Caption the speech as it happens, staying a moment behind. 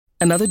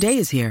Another day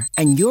is here,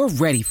 and you're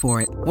ready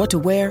for it. What to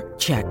wear?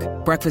 Check.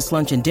 Breakfast,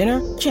 lunch, and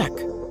dinner? Check.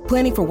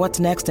 Planning for what's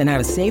next and how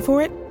to save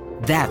for it?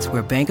 That's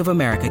where Bank of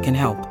America can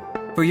help.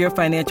 For your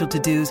financial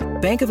to-dos,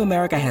 Bank of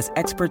America has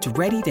experts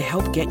ready to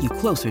help get you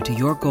closer to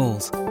your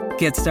goals.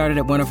 Get started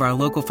at one of our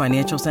local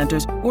financial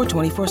centers or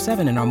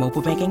 24/7 in our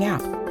mobile banking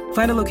app.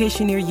 Find a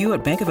location near you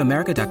at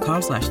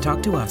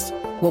bankofamerica.com/talktous.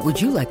 What would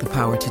you like the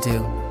power to do?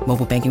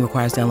 Mobile banking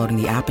requires downloading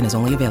the app and is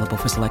only available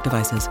for select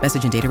devices.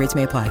 Message and data rates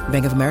may apply.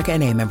 Bank of America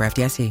N.A., member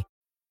FDIC.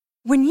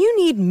 When you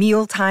need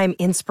mealtime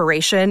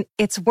inspiration,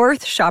 it's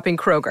worth shopping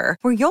Kroger,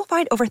 where you'll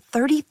find over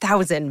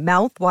 30,000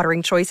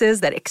 mouth-watering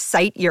choices that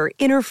excite your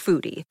inner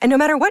foodie. And no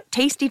matter what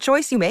tasty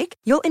choice you make,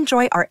 you'll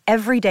enjoy our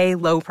everyday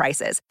low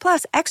prices,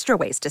 plus extra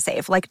ways to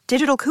save, like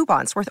digital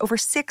coupons worth over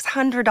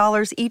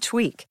 $600 each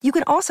week. You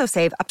can also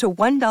save up to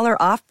 $1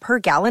 off per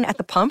gallon at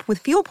the pump with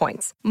fuel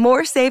points.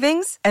 More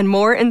savings and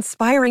more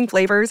inspiring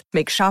flavors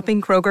make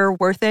shopping Kroger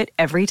worth it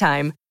every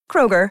time.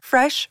 Kroger,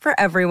 fresh for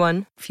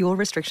everyone. Fuel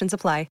restrictions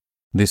apply.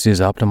 This is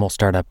Optimal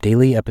Startup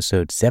Daily,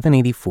 episode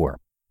 784,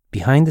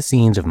 Behind the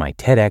Scenes of My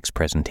TEDx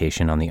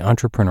Presentation on the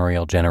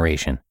Entrepreneurial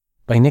Generation,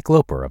 by Nick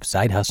Loper of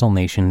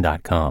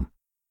SideHustleNation.com.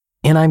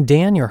 And I'm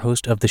Dan, your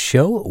host of the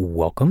show.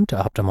 Welcome to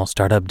Optimal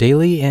Startup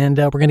Daily, and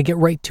we're going to get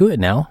right to it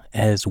now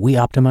as we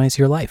optimize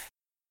your life.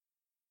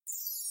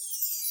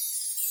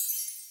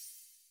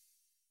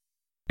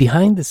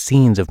 Behind the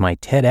Scenes of My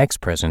TEDx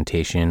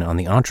Presentation on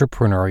the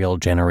Entrepreneurial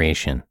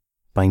Generation,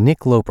 by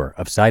Nick Loper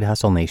of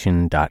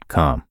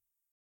SideHustleNation.com.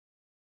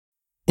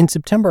 In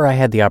September, I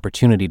had the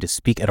opportunity to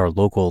speak at our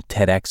local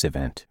TEDx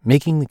event,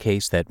 making the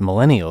case that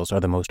millennials are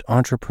the most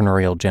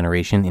entrepreneurial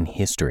generation in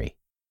history.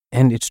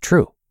 And it's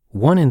true.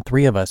 1 in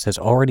 3 of us has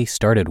already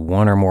started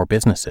one or more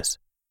businesses.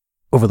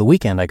 Over the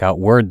weekend, I got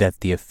word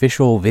that the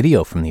official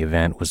video from the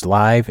event was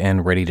live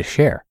and ready to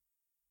share.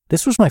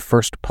 This was my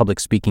first public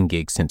speaking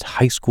gig since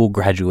high school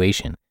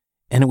graduation,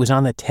 and it was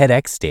on the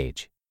TEDx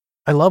stage.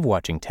 I love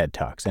watching TED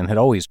Talks and had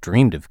always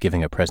dreamed of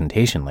giving a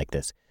presentation like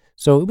this,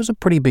 so it was a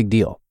pretty big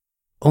deal.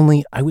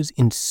 Only I was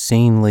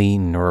insanely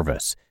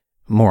nervous.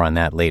 More on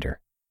that later.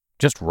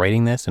 Just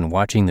writing this and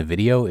watching the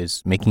video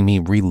is making me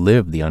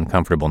relive the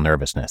uncomfortable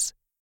nervousness.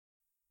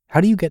 How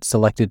do you get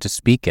selected to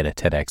speak at a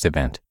TEDx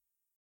event?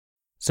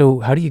 So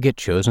how do you get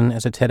chosen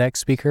as a TEDx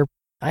speaker?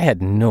 I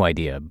had no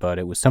idea, but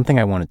it was something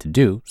I wanted to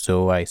do,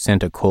 so I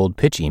sent a cold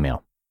pitch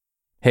email.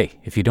 Hey,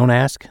 if you don't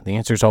ask, the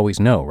answer's always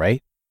no,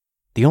 right?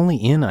 The only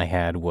in I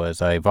had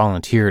was I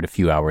volunteered a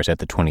few hours at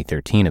the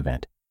 2013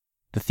 event.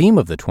 The theme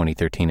of the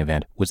 2013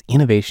 event was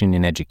innovation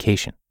in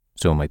education,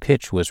 so my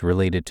pitch was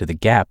related to the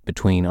gap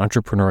between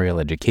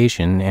entrepreneurial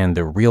education and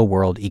the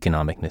real-world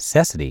economic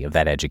necessity of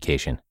that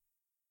education.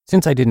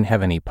 Since I didn't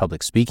have any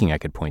public speaking I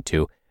could point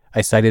to,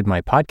 I cited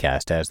my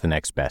podcast as the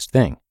next best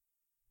thing.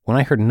 When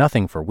I heard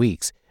nothing for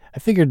weeks, I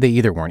figured they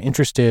either weren't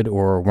interested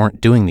or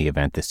weren't doing the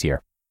event this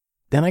year.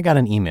 Then I got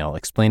an email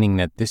explaining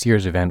that this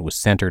year's event was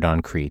centered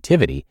on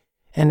creativity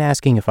and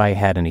asking if I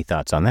had any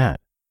thoughts on that.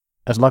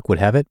 As luck would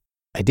have it,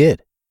 I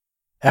did.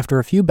 After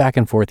a few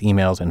back-and-forth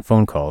emails and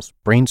phone calls,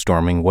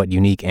 brainstorming what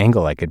unique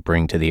angle I could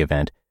bring to the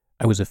event,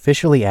 I was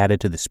officially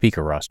added to the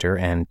speaker roster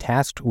and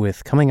tasked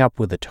with coming up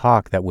with a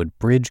talk that would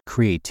bridge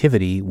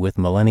creativity with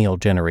millennial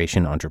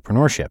generation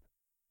entrepreneurship.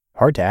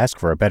 Hard to ask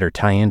for a better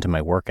tie-in to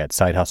my work at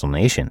Side Hustle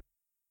Nation.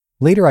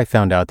 Later, I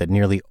found out that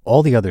nearly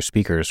all the other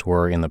speakers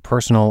were in the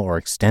personal or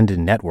extended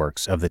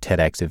networks of the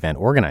TEDx event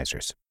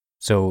organizers.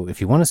 So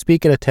if you want to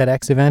speak at a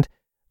TEDx event,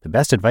 the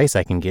best advice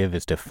I can give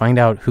is to find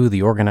out who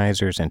the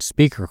organizers and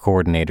speaker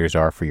coordinators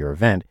are for your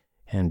event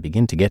and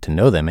begin to get to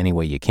know them any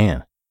way you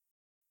can.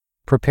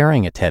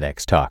 Preparing a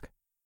TEDx talk.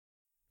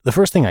 The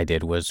first thing I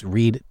did was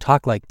read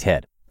Talk Like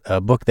TED,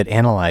 a book that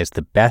analyzed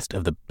the best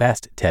of the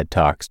best TED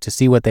Talks to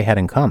see what they had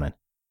in common.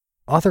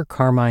 Author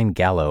Carmine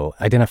Gallo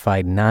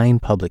identified 9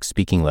 public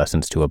speaking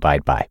lessons to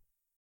abide by.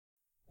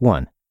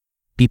 1.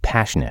 Be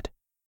passionate.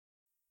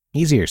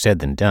 Easier said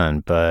than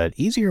done, but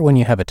easier when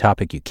you have a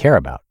topic you care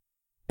about.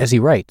 As he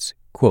writes,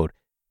 quote,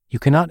 "You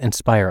cannot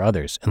inspire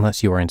others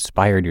unless you are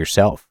inspired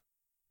yourself,"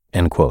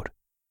 end quote.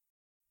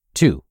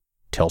 2.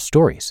 Tell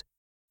stories.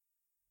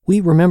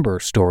 We remember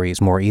stories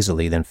more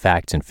easily than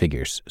facts and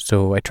figures,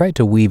 so I tried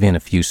to weave in a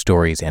few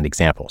stories and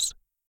examples.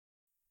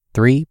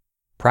 3.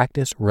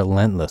 Practice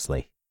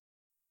relentlessly.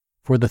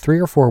 For the 3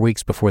 or 4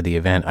 weeks before the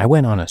event, I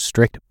went on a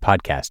strict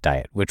podcast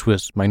diet, which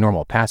was my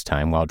normal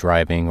pastime while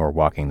driving or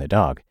walking the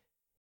dog.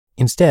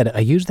 Instead, I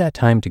used that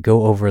time to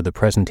go over the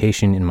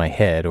presentation in my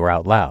head or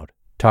out loud,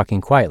 talking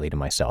quietly to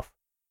myself.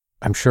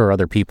 I'm sure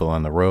other people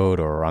on the road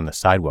or on the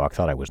sidewalk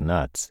thought I was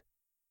nuts.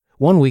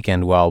 One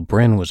weekend while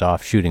Bryn was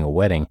off shooting a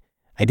wedding,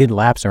 I did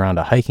laps around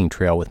a hiking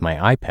trail with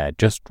my iPad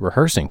just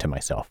rehearsing to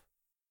myself.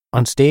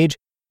 On stage,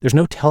 there's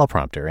no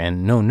teleprompter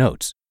and no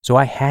notes, so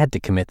I had to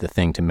commit the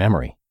thing to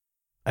memory.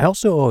 I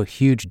also owe a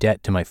huge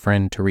debt to my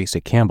friend Teresa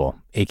Campbell,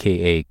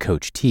 aka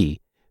Coach T,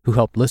 who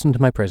helped listen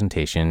to my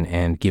presentation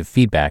and give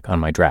feedback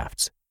on my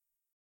drafts.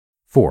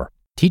 4.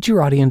 Teach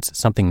your audience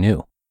something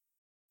new.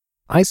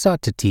 I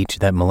sought to teach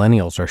that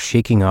millennials are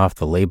shaking off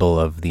the label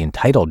of the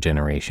entitled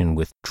generation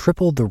with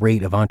triple the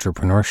rate of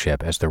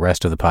entrepreneurship as the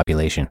rest of the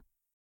population.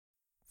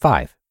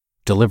 5.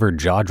 Deliver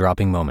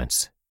jaw-dropping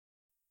moments.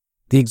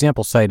 The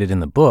example cited in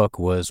the book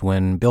was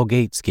when Bill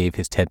Gates gave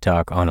his TED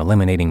Talk on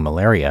eliminating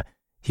malaria,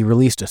 he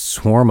released a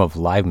swarm of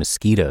live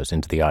mosquitoes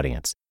into the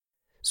audience.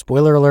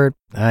 Spoiler alert,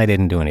 I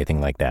didn't do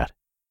anything like that.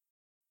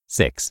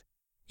 6.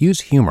 Use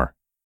humor.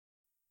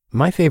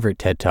 My favorite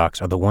TED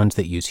Talks are the ones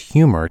that use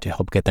humor to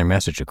help get their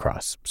message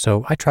across,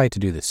 so I try to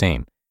do the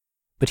same.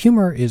 But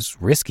humor is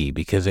risky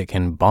because it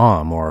can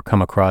bomb or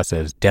come across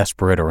as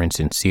desperate or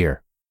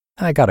insincere.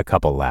 I got a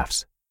couple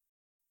laughs.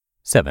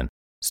 7.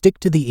 Stick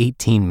to the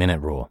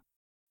 18-minute rule.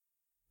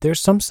 There's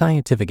some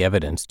scientific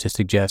evidence to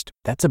suggest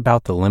that's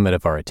about the limit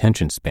of our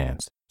attention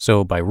spans,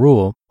 so by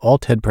rule, all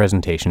TED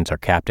presentations are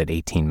capped at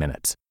 18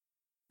 minutes.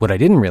 What I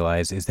didn't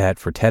realize is that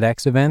for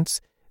TEDx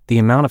events, the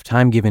amount of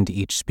time given to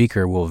each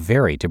speaker will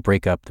vary to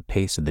break up the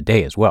pace of the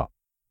day as well.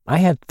 I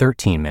had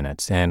 13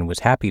 minutes and was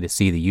happy to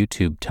see the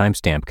YouTube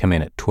timestamp come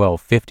in at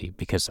 12:50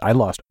 because I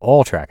lost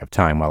all track of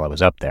time while I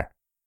was up there.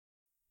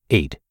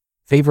 8.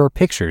 Favor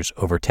pictures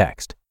over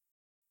text.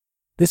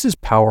 This is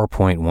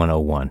PowerPoint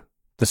 101.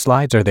 The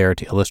slides are there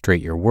to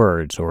illustrate your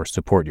words or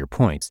support your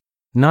points,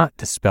 not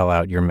to spell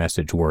out your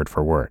message word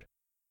for word.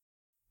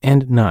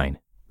 And 9.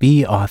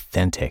 Be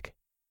authentic.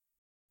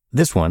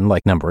 This one,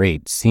 like number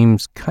 8,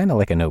 seems kind of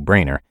like a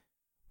no-brainer,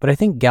 but I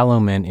think Gallo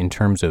meant in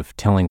terms of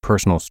telling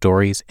personal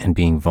stories and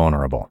being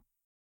vulnerable.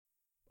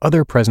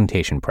 Other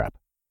presentation prep.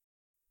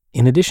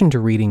 In addition to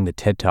reading the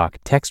TED Talk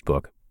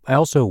textbook, I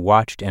also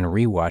watched and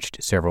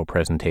rewatched several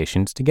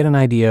presentations to get an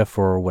idea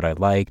for what I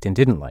liked and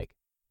didn't like.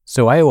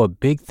 So I owe a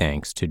big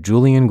thanks to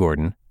Julian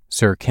Gordon,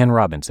 Sir Ken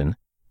Robinson,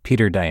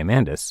 Peter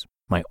Diamandis,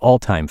 my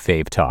all-time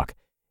fave talk,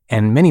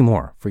 and many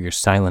more for your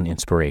silent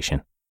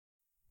inspiration.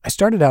 I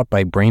started out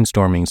by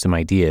brainstorming some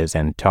ideas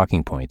and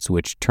talking points,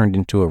 which turned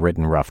into a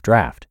written rough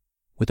draft.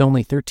 With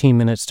only 13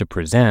 minutes to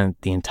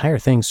present, the entire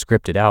thing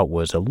scripted out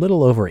was a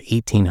little over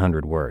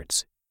 1,800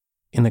 words.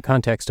 In the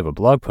context of a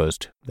blog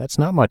post, that's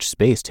not much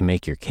space to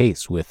make your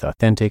case with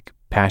authentic,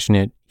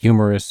 passionate,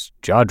 humorous,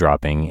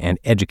 jaw-dropping, and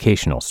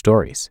educational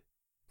stories.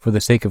 For the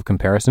sake of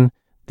comparison,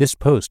 this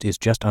post is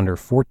just under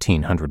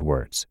 1,400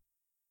 words.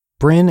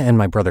 Bryn and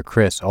my brother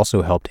Chris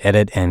also helped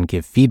edit and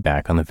give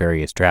feedback on the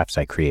various drafts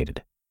I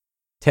created.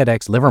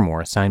 TEDx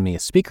Livermore assigned me a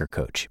speaker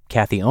coach,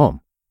 Kathy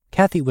Ohm.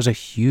 Kathy was a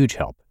huge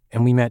help,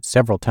 and we met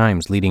several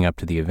times leading up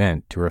to the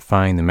event to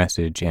refine the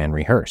message and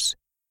rehearse.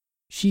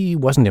 She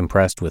wasn't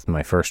impressed with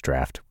my first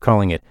draft,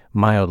 calling it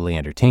mildly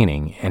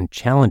entertaining and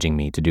challenging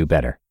me to do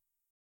better.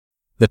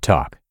 The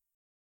talk.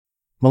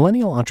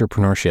 Millennial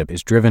entrepreneurship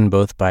is driven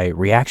both by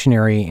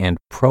reactionary and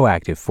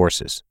proactive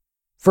forces.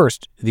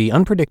 First, the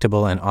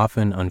unpredictable and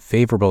often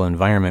unfavorable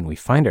environment we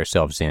find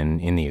ourselves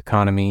in the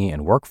economy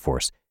and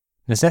workforce,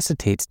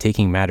 necessitates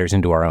taking matters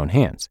into our own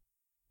hands.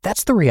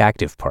 That's the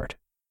reactive part.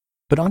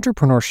 But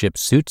entrepreneurship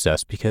suits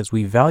us because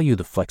we value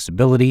the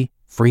flexibility,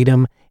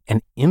 freedom,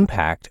 and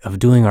impact of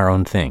doing our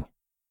own thing.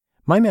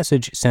 My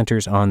message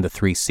centers on the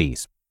 3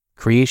 C's: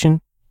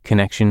 creation,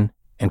 connection,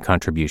 and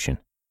contribution.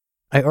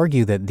 I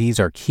argue that these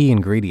are key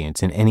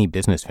ingredients in any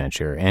business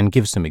venture and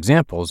give some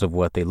examples of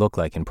what they look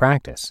like in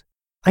practice.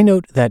 I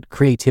note that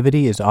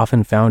creativity is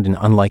often found in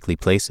unlikely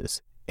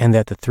places, and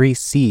that the 3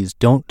 C's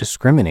don't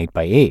discriminate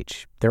by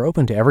age. They're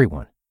open to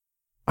everyone.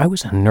 I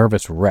was a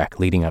nervous wreck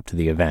leading up to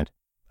the event.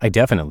 I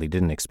definitely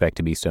didn't expect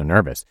to be so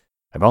nervous.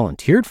 I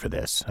volunteered for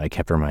this, I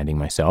kept reminding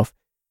myself.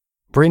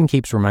 Bryn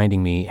keeps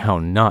reminding me how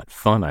not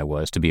fun I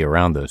was to be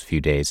around those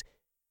few days.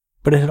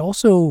 But it had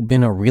also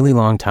been a really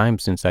long time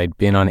since I'd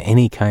been on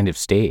any kind of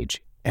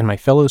stage, and my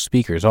fellow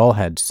speakers all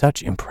had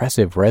such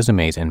impressive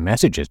resumes and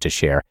messages to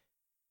share.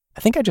 I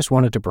think I just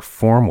wanted to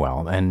perform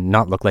well and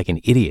not look like an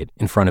idiot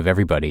in front of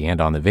everybody and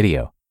on the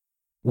video.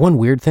 One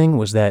weird thing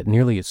was that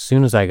nearly as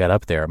soon as I got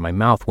up there, my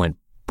mouth went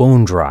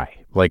bone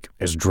dry, like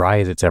as dry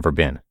as it's ever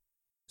been.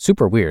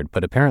 Super weird,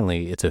 but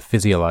apparently it's a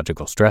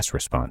physiological stress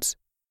response.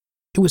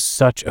 It was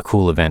such a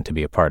cool event to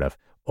be a part of.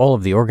 All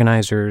of the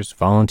organizers,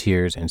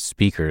 volunteers, and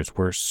speakers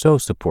were so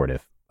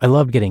supportive. I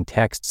loved getting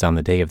texts on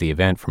the day of the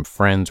event from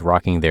friends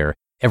rocking their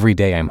 "Every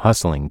Day I'm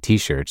Hustling"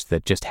 t-shirts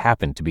that just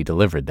happened to be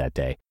delivered that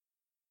day.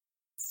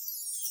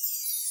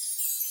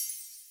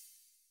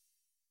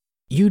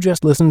 You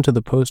just listened to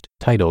the post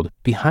titled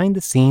 "Behind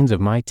the Scenes of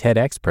My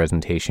TEDx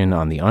Presentation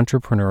on the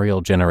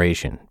Entrepreneurial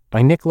Generation"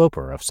 by Nick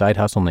Loper of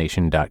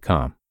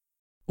SideHustleNation.com.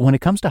 When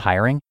it comes to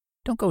hiring,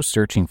 don't go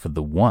searching for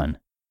the one.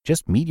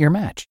 Just meet your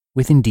match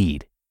with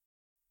Indeed.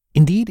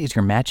 Indeed is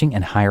your matching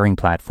and hiring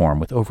platform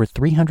with over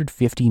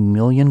 350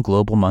 million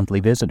global monthly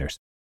visitors,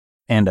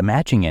 and a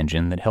matching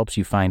engine that helps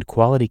you find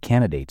quality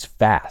candidates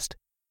fast.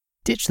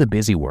 Ditch the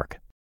busy work.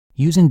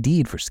 Use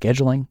Indeed for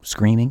scheduling,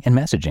 screening, and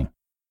messaging.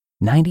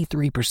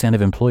 93%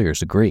 of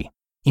employers agree.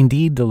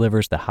 Indeed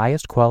delivers the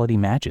highest quality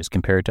matches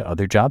compared to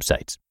other job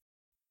sites.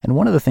 And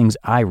one of the things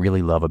I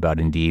really love about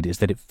Indeed is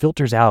that it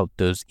filters out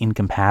those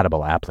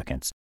incompatible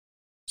applicants.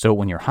 So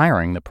when you're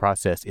hiring, the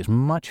process is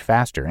much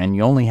faster, and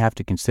you only have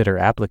to consider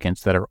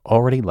applicants that are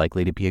already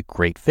likely to be a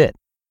great fit.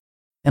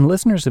 And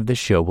listeners of this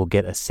show will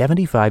get a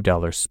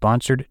 $75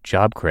 sponsored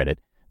job credit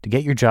to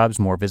get your jobs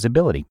more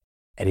visibility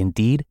at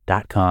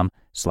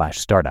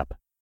Indeed.com/startup.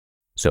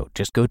 So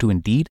just go to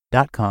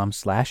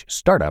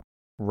Indeed.com/startup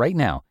right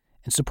now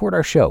and support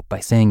our show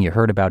by saying you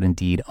heard about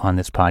Indeed on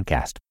this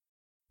podcast.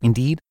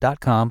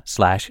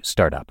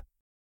 Indeed.com/startup.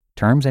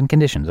 Terms and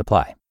conditions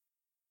apply.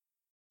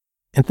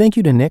 And thank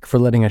you to Nick for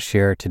letting us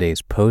share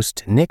today's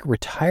post. Nick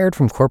retired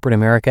from corporate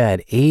America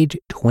at age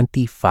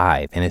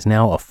 25 and is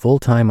now a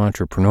full-time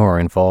entrepreneur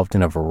involved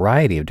in a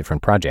variety of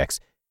different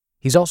projects.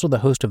 He's also the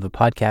host of the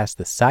podcast,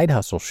 The Side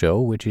Hustle Show,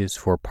 which is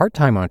for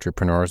part-time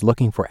entrepreneurs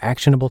looking for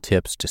actionable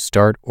tips to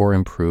start or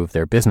improve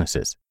their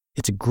businesses.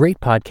 It's a great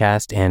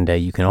podcast, and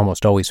you can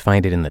almost always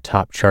find it in the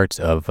top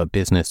charts of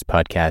business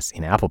podcasts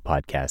in Apple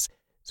Podcasts.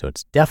 So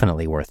it's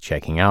definitely worth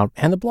checking out.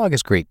 And the blog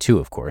is great too,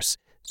 of course.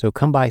 So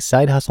come by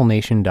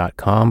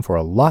sidehustlenation.com for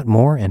a lot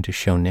more and to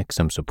show Nick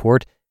some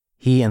support.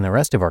 He and the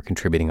rest of our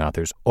contributing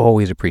authors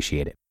always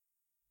appreciate it.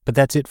 But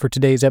that's it for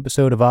today's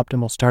episode of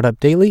Optimal Startup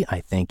Daily.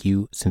 I thank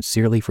you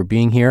sincerely for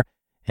being here,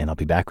 and I'll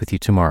be back with you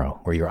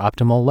tomorrow where your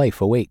optimal life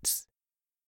awaits.